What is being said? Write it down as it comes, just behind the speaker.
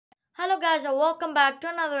Hello guys and welcome back to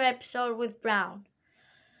another episode with Brown.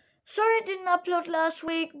 Sorry I didn't upload last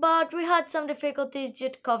week, but we had some difficulties due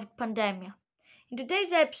to COVID pandemic. In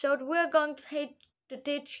today's episode, we are going to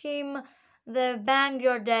teach him the bang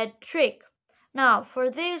your dead trick. Now, for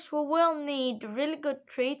this, we will need really good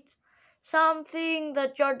treats, something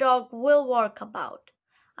that your dog will work about.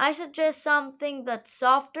 I suggest something that's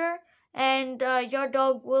softer and your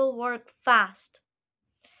dog will work fast.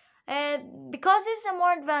 Because it's a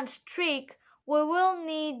more advanced trick, we will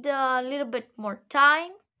need a little bit more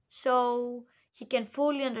time so he can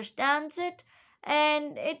fully understand it,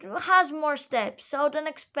 and it has more steps. So don't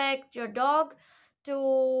expect your dog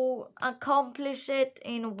to accomplish it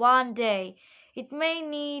in one day. It may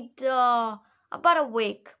need about a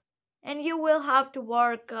week, and you will have to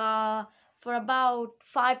work for about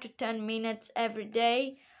 5 to 10 minutes every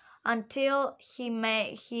day until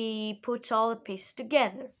he puts all the pieces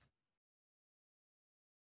together.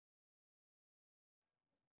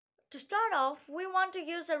 To start off, we want to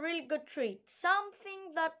use a really good treat,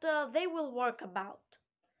 something that they will work about.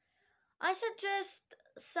 I suggest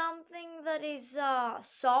something that is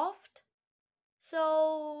soft,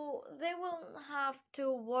 so they will have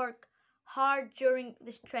to work hard during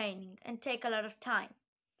this training and take a lot of time.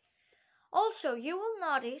 Also, you will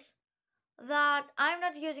notice that I'm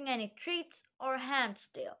not using any treats or hands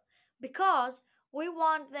still, because we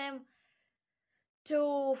want them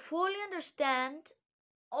to fully understand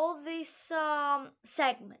all this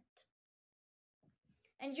segment.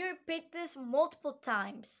 And you repeat this multiple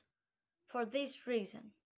times for this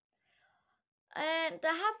reason. And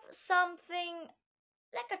I have something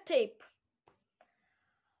like a tip.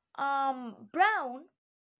 Brown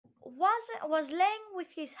was laying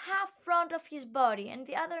with his half front of his body, and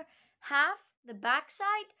the other half, the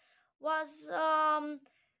backside, was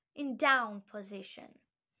in down position.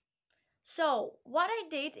 So what I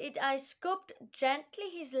did is I scooped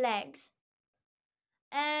gently his legs,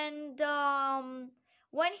 and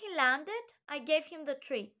when he landed, I gave him the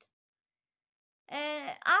treat.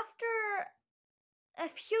 After a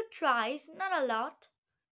few tries, not a lot,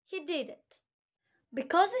 he did it.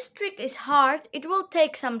 Because this trick is hard, it will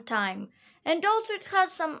take some time, and also it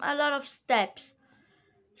has a lot of steps.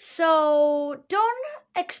 So don't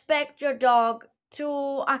expect your dog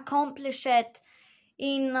to accomplish it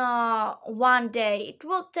in one day. It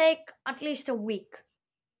will take at least a week.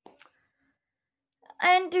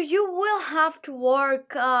 And you will have to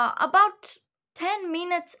work about 10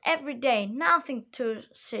 minutes every day, nothing too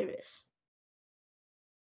serious.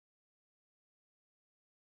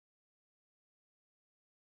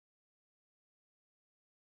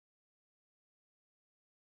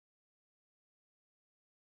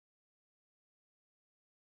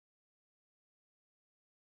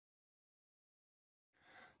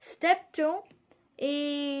 Step 2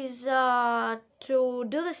 is to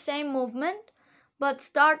do the same movement but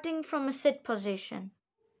starting from a sit position.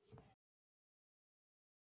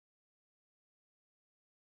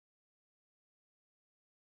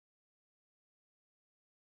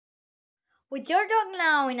 With your dog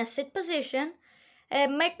now in a sit position,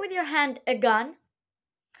 make with your hand a gun,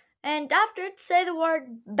 and after it say the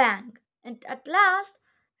word bang, and at last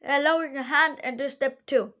lower your hand and do step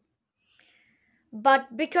 2.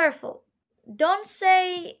 But be careful, don't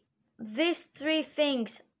say these three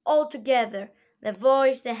things all together: the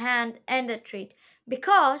voice, the hand, and the treat,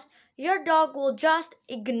 because your dog will just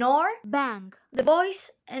ignore bang, the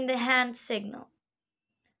voice, and the hand signal.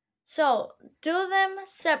 So do them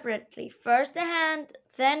separately: first the hand,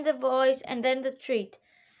 then the voice, and then the treat.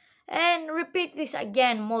 And repeat this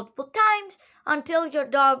again multiple times until your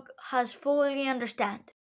dog has fully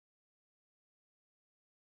understand.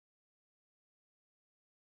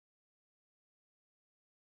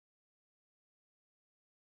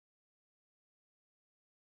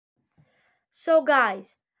 So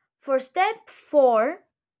guys, for step 4,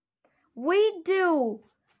 we do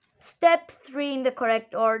step 3 in the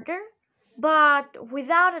correct order, but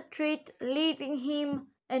without a treat, leading him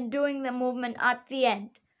and doing the movement at the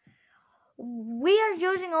end. We are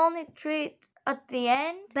using only treat at the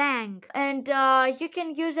end, bang, and you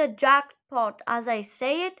can use a jackpot as I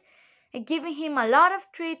say it, and giving him a lot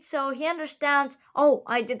of treats so he understands, oh,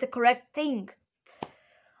 I did the correct thing.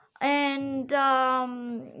 And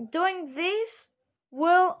doing this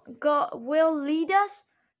will lead us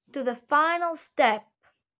to the final step.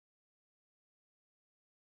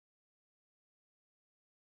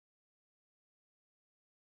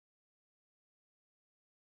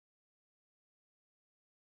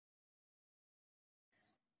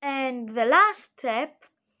 And the last step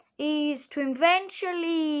is to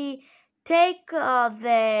eventually take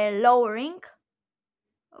the lowering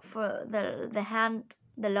for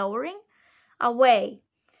the lowering away.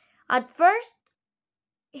 At first,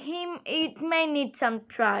 it may need some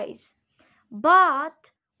tries,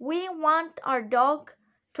 but we want our dog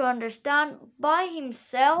to understand by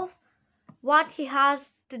himself what he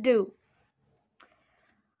has to do.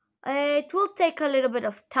 It will take a little bit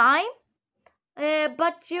of time,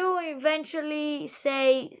 but you eventually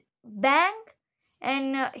say bang,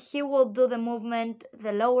 and he will do the movement,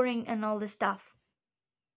 the lowering, and all the stuff.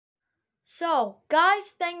 So,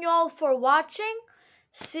 guys, thank you all for watching.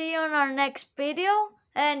 See you on our next video.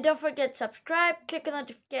 And don't forget to subscribe, click the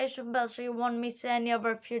notification bell so you won't miss any of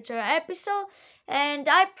our future episodes. And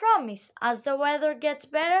I promise, as the weather gets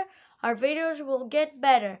better, our videos will get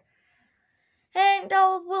better. And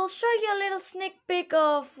I will show you a little sneak peek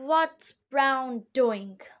of what's Brown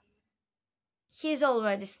doing. He's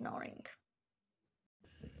already snoring.